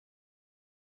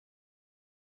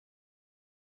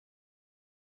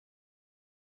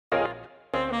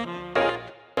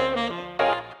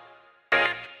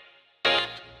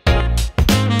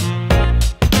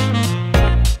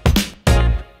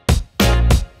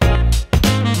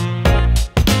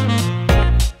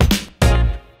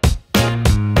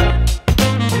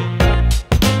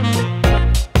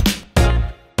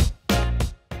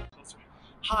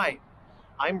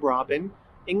I'm Robin,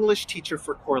 English teacher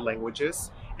for Core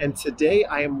Languages, and today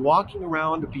I am walking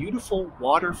around a beautiful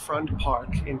waterfront park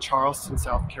in Charleston,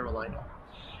 South Carolina.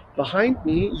 Behind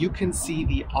me, you can see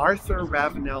the Arthur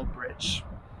Ravenel Bridge.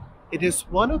 It is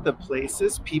one of the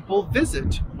places people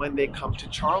visit when they come to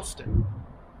Charleston.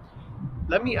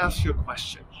 Let me ask you a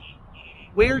question.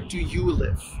 Where do you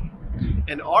live?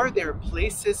 And are there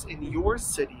places in your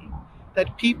city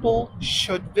that people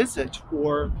should visit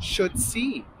or should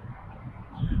see?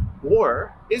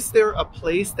 Or is there a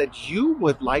place that you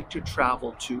would like to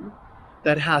travel to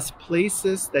that has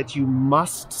places that you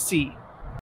must see?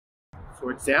 For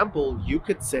example, you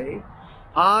could say,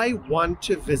 I want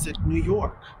to visit New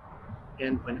York.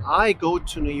 And when I go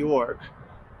to New York,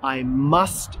 I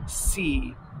must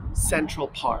see Central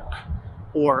Park,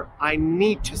 or I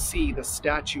need to see the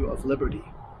Statue of Liberty.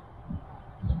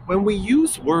 When we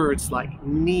use words like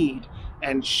need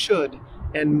and should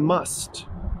and must,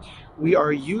 we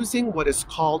are using what is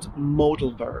called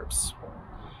modal verbs.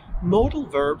 Modal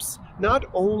verbs not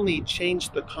only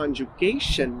change the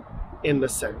conjugation in the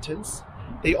sentence,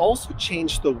 they also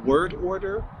change the word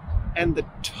order and the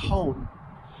tone.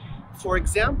 For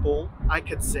example, I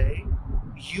could say,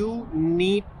 you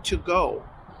need to go,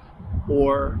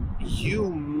 or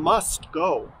you must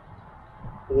go,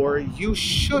 or you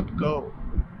should go.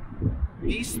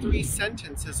 These three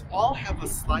sentences all have a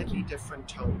slightly different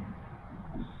tone.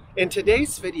 In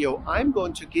today's video, I'm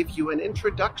going to give you an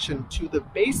introduction to the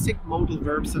basic modal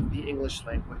verbs of the English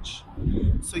language,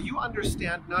 so you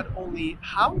understand not only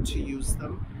how to use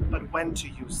them, but when to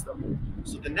use them.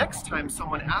 So the next time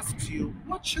someone asks you,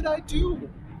 what should I do?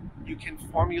 You can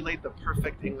formulate the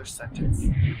perfect English sentence.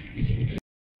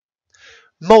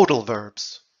 Modal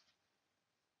verbs.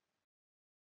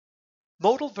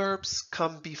 Modal verbs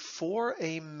come before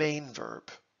a main verb,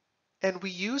 and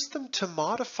we use them to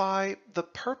modify the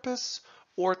purpose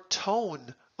or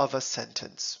tone of a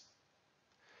sentence.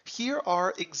 Here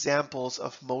are examples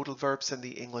of modal verbs in the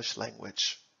English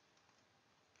language.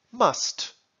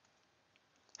 Must,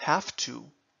 have to,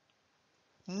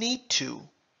 need to,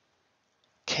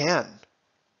 can,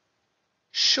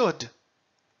 should,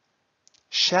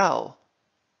 shall,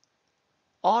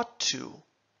 ought to,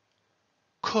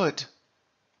 could,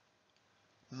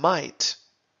 might,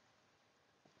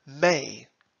 may,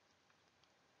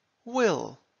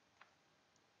 will,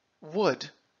 would.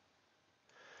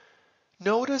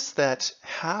 Notice that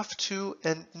have to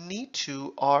and need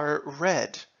to are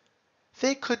red.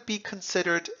 They could be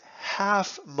considered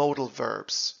half modal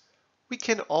verbs. We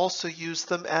can also use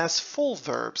them as full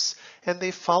verbs, and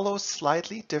they follow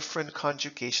slightly different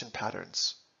conjugation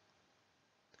patterns.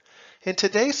 In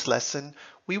today's lesson,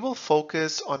 we will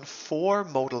focus on 4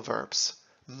 modal verbs: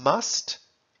 must,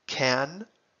 can,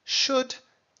 should,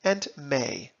 and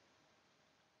may.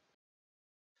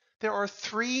 There are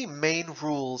 3 main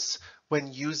rules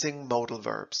when using modal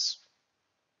verbs.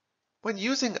 When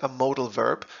using a modal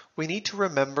verb, we need to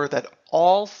remember that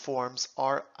all forms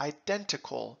are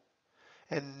identical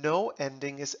and no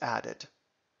ending is added.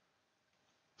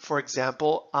 For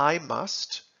example, I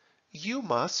must, you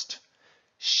must,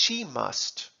 she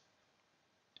must.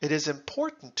 It is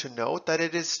important to note that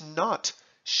it is not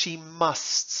she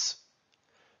musts.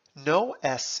 No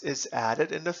S is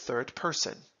added in the third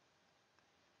person.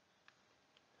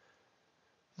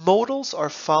 Modals are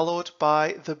followed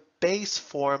by the base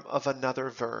form of another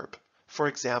verb. For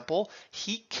example,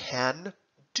 he can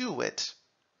do it.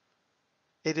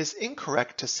 It is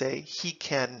incorrect to say he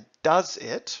can does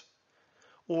it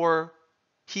or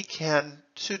he can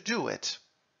to do it.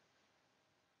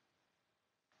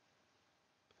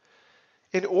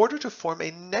 In order to form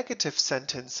a negative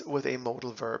sentence with a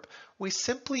modal verb, we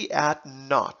simply add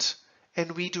not,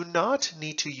 and we do not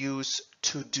need to use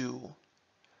to do.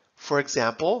 For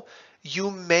example,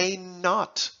 you may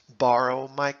not borrow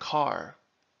my car.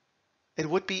 It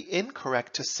would be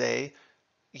incorrect to say,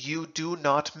 you do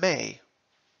not may.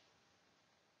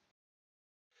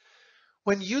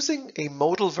 When using a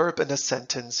modal verb in a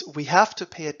sentence, we have to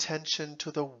pay attention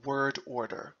to the word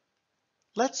order.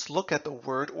 Let's look at the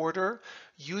word order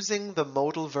using the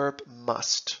modal verb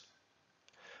must.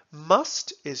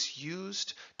 Must is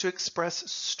used to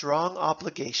express strong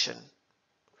obligation.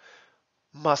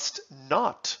 Must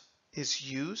not is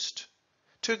used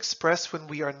to express when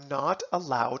we are not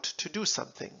allowed to do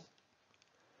something.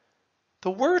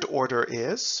 The word order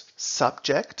is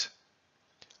subject,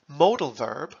 modal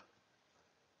verb,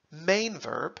 main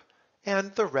verb,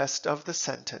 and the rest of the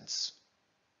sentence.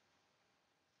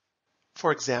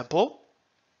 For example,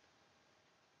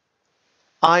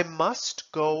 I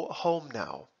must go home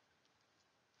now.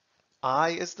 I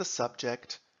is the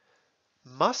subject,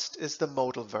 Must is the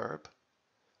modal verb,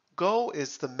 go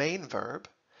is the main verb,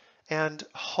 and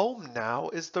home now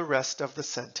is the rest of the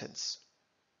sentence.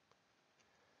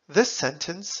 This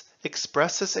sentence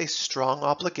expresses a strong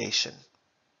obligation.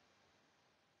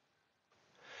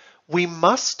 We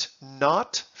must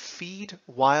not feed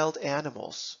wild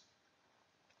animals.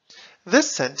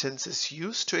 This sentence is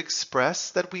used to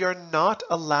express that we are not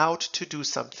allowed to do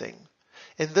something.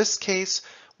 In this case,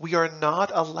 we are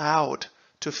not allowed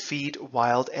to feed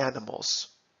wild animals.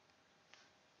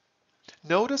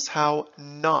 Notice how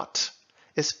not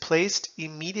is placed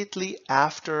immediately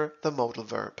after the modal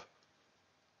verb.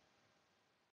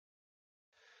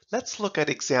 Let's look at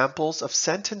examples of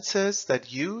sentences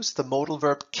that use the modal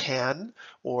verb can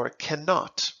or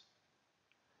cannot.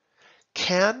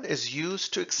 Can is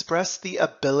used to express the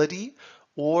ability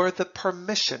or the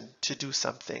permission to do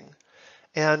something,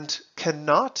 and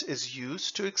cannot is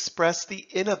used to express the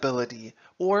inability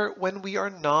or when we are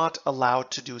not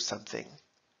allowed to do something.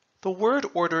 The word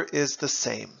order is the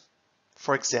same.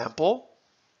 For example,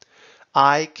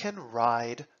 I can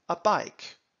ride a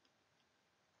bike.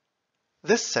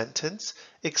 This sentence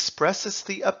expresses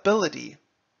the ability.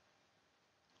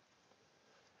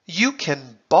 You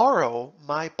can borrow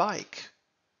my bike.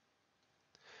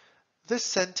 This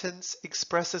sentence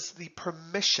expresses the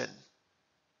permission.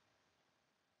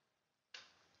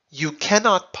 You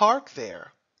cannot park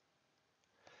there.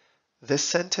 This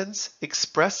sentence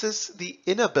expresses the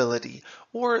inability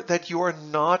or that you are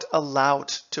not allowed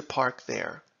to park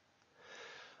there.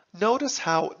 Notice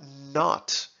how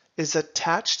not is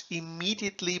attached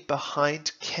immediately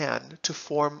behind can to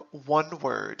form one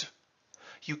word.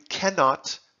 You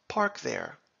cannot park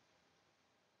there.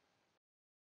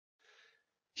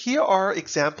 Here are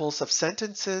examples of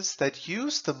sentences that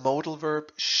use the modal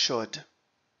verb should.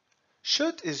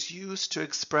 Should is used to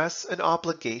express an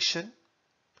obligation,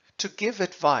 to give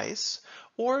advice,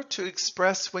 or to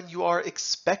express when you are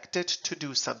expected to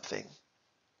do something.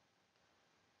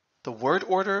 The word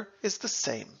order is the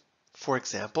same. For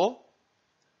example,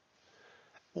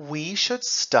 we should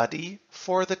study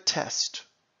for the test.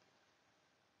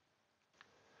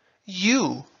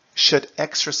 You should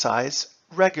exercise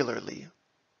regularly.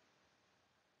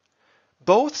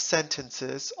 Both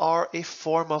sentences are a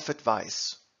form of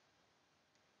advice.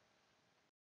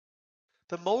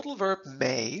 The modal verb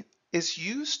may is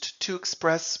used to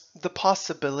express the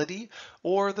possibility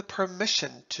or the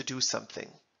permission to do something.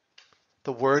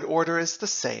 The word order is the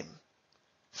same.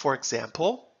 For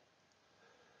example,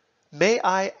 may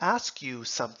I ask you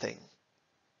something?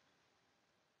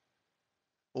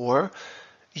 Or,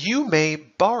 you may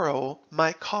borrow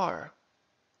my car.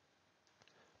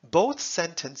 Both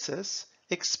sentences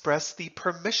express the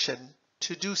permission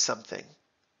to do something.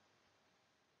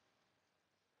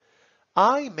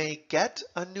 I may get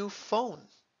a new phone.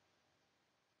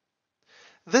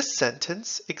 This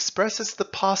sentence expresses the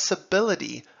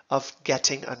possibility of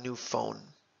getting a new phone.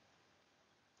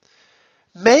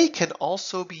 May can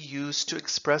also be used to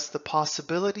express the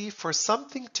possibility for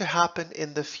something to happen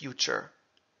in the future.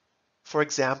 For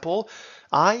example,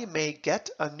 I may get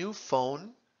a new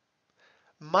phone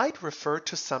might refer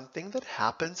to something that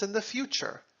happens in the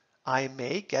future. I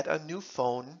may get a new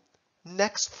phone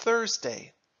next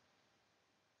Thursday.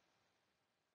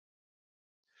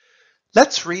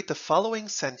 Let's read the following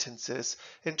sentences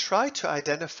and try to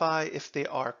identify if they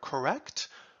are correct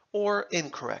or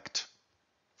incorrect.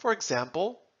 For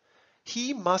example,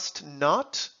 he must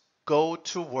not go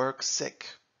to work sick.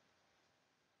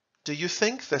 Do you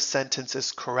think the sentence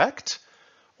is correct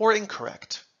or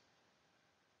incorrect?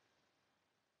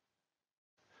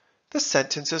 The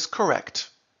sentence is correct.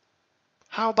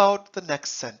 How about the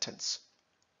next sentence?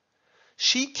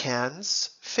 She can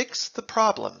fix the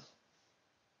problem.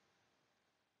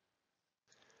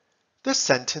 This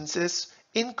sentence is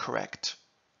incorrect.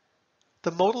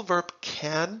 The modal verb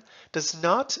can does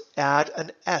not add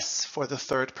an S for the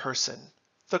third person.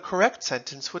 The correct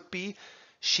sentence would be,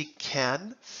 she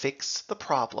can fix the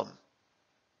problem.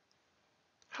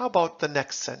 How about the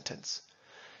next sentence?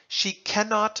 She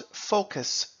cannot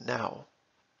focus now.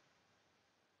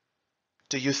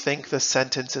 Do you think the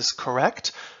sentence is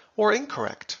correct or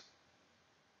incorrect?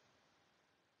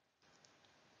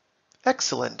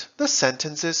 Excellent. The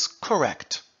sentence is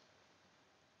correct.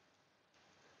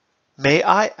 May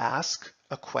I ask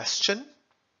a question?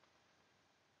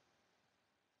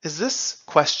 Is this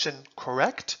question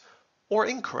correct or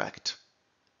incorrect?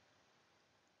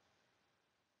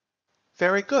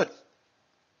 Very good.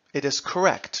 It is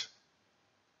correct.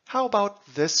 How about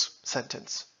this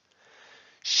sentence?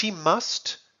 She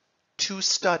must to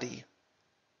study.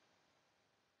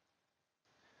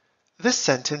 This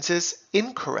sentence is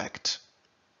incorrect.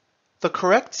 The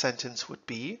correct sentence would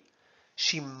be,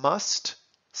 she must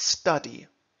study.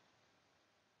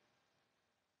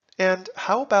 And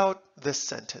how about this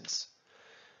sentence?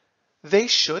 They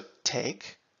should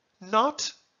take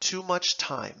not too much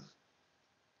time.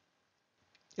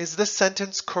 Is this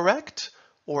sentence correct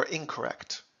or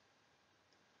incorrect?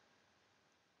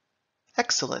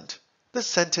 Excellent. This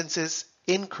sentence is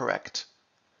incorrect.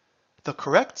 The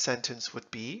correct sentence would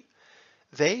be,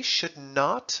 they should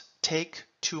not take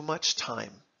too much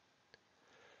time.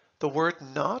 The word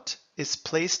not is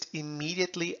placed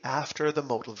immediately after the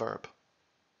modal verb.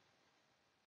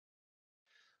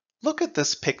 Look at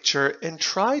this picture and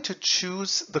try to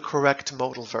choose the correct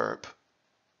modal verb.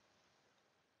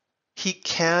 He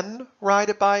can ride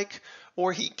a bike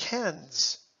or he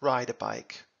cans ride a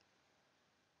bike.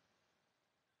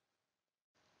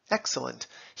 Excellent.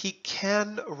 He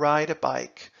can ride a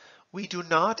bike. We do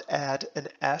not add an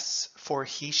S for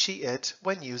he, she, it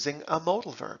when using a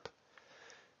modal verb.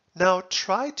 Now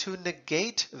try to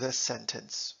negate this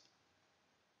sentence.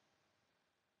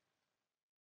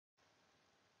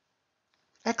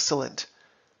 Excellent.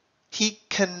 He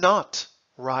cannot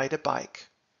ride a bike.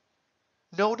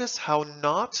 Notice how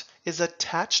not is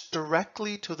attached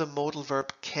directly to the modal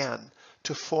verb can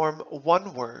to form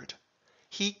one word.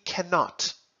 He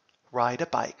cannot ride a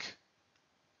bike.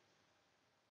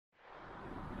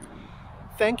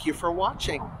 Thank you for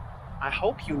watching. I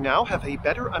hope you now have a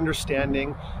better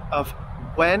understanding of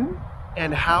when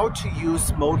and how to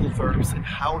use modal verbs and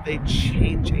how they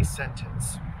change a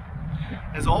sentence.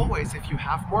 As always, if you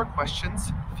have more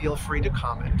questions, feel free to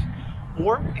comment.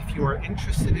 Or if you are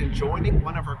interested in joining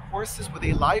one of our courses with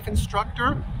a live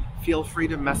instructor, feel free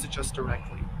to message us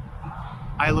directly.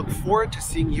 I look forward to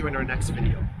seeing you in our next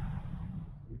video.